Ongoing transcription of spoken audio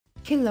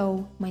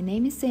Hello, my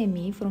name is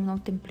Amy from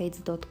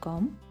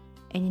nop-Templates.com,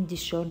 and in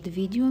this short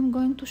video I'm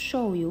going to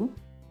show you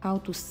how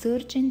to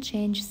search and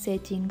change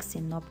settings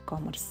in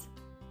nopCommerce.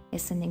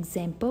 As an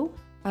example,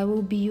 I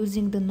will be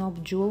using the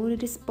Nop Jewelry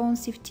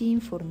Responsive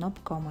Theme for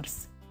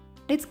nopCommerce.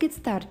 Let's get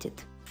started.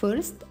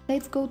 First,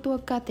 let's go to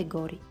a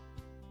category.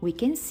 We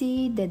can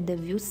see that the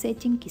view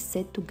setting is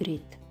set to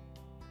grid.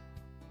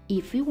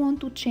 If we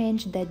want to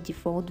change that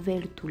default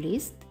value to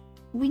list,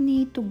 we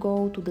need to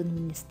go to the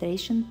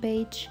administration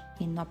page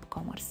in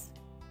nopCommerce.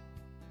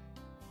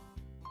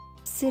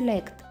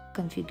 Select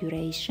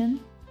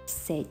Configuration,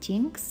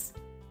 Settings,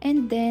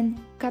 and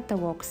then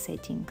Catalog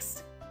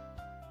Settings.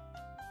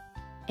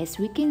 As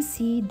we can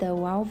see, the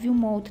Allow View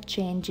Mode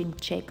Changing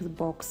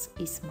checkbox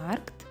is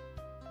marked,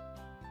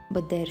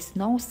 but there is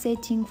no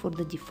setting for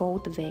the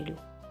default value.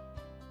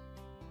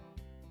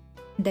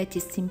 That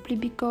is simply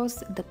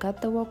because the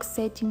Catalog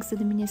Settings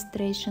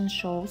administration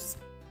shows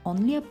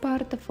only a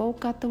part of all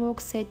catalog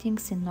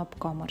settings in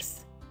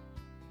nopCommerce.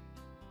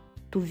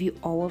 To view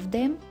all of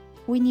them,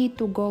 we need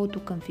to go to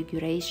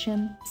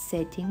Configuration,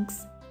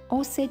 Settings,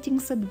 or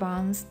Settings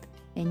Advanced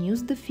and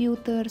use the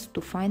filters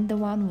to find the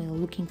one we're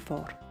looking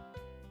for.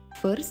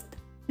 First,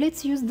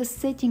 let's use the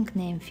Setting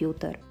Name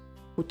filter.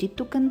 Put it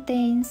to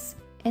Contains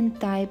and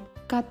type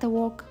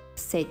Catalog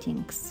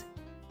Settings.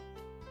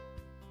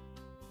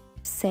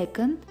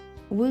 Second,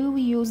 we will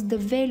use the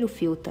Value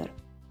filter.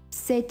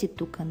 Set it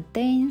to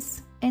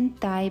Contains and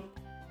type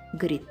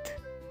Grid.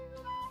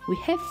 We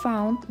have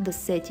found the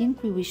setting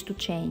we wish to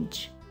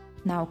change.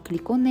 Now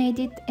click on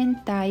Edit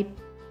and type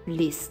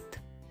List.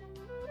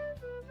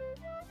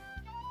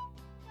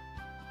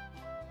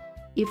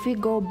 If we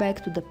go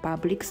back to the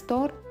Public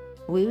Store,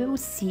 we will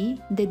see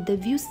that the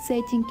view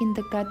setting in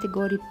the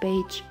category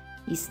page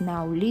is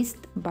now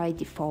List by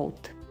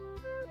default.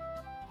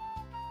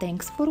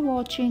 Thanks for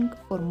watching.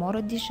 For more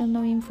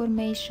additional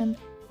information,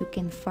 you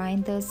can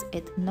find us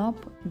at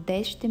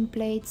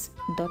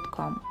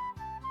nop-templates.com.